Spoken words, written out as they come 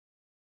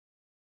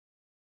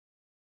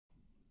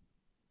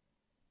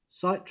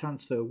Site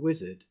Transfer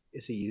Wizard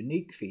is a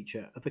unique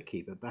feature of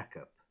Akiba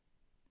Backup.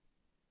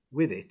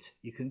 With it,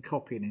 you can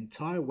copy an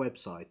entire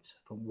website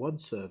from one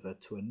server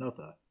to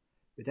another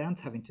without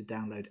having to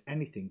download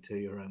anything to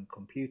your own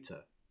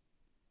computer.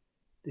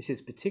 This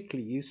is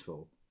particularly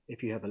useful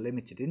if you have a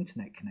limited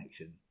internet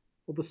connection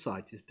or the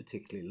site is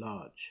particularly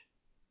large.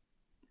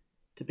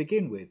 To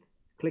begin with,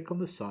 click on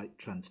the Site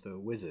Transfer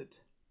Wizard.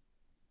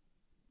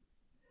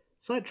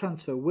 Site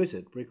Transfer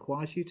Wizard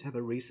requires you to have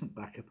a recent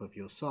backup of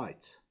your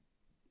site.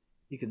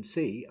 You can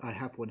see I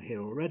have one here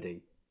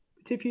already,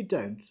 but if you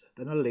don't,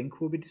 then a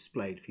link will be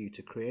displayed for you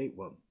to create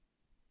one.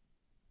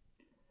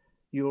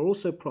 You are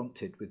also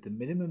prompted with the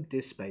minimum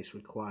disk space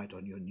required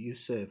on your new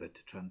server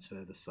to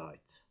transfer the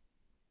site.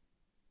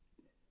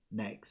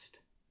 Next,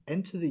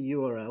 enter the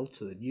URL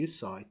to the new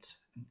site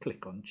and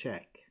click on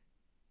Check.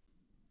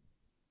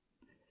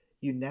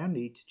 You now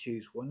need to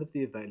choose one of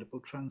the available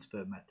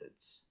transfer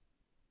methods.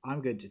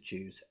 I'm going to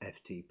choose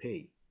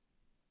FTP.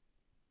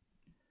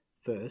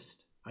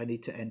 First, I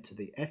need to enter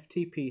the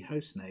FTP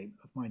hostname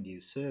of my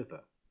new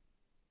server.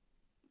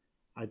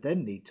 I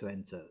then need to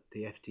enter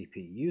the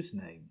FTP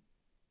username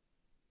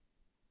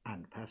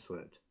and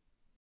password.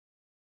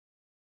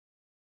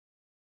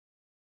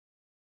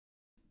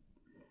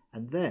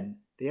 And then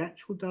the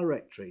actual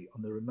directory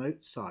on the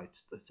remote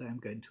site that I am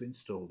going to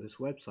install this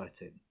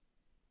website in.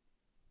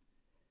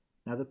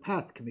 Now the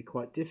path can be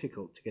quite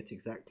difficult to get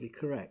exactly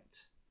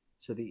correct,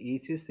 so the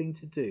easiest thing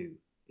to do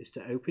is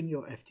to open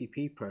your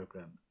FTP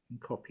program and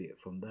copy it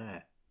from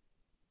there.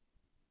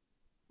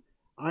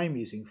 I am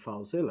using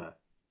FileZilla,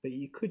 but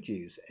you could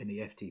use any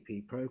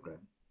FTP program.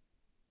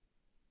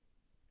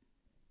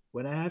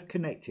 When I have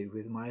connected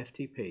with my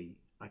FTP,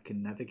 I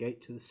can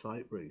navigate to the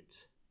site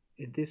root,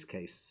 in this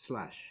case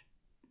 /,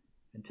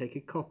 and take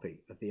a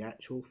copy of the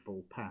actual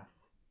full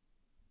path.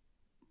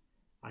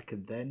 I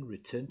can then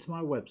return to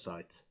my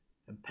website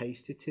and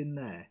paste it in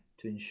there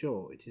to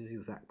ensure it is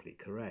exactly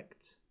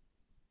correct.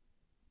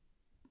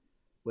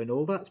 When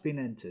all that's been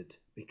entered,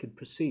 we can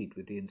proceed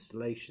with the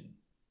installation.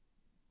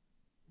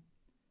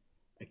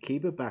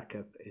 Akiba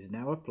Backup is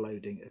now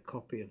uploading a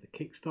copy of the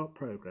Kickstart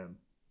program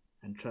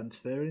and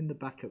transferring the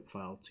backup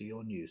file to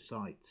your new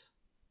site.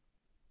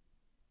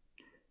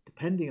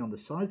 Depending on the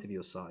size of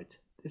your site,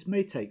 this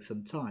may take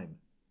some time,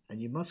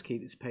 and you must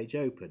keep this page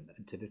open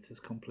until it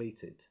is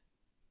completed.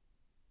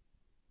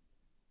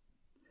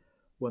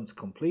 Once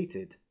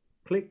completed,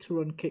 click to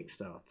run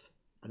Kickstart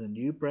and a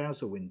new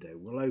browser window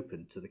will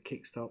open to the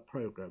Kickstart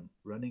program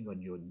running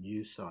on your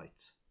new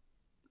site.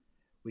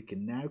 We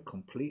can now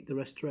complete the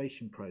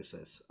restoration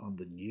process on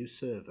the new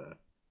server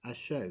as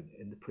shown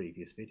in the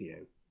previous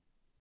video.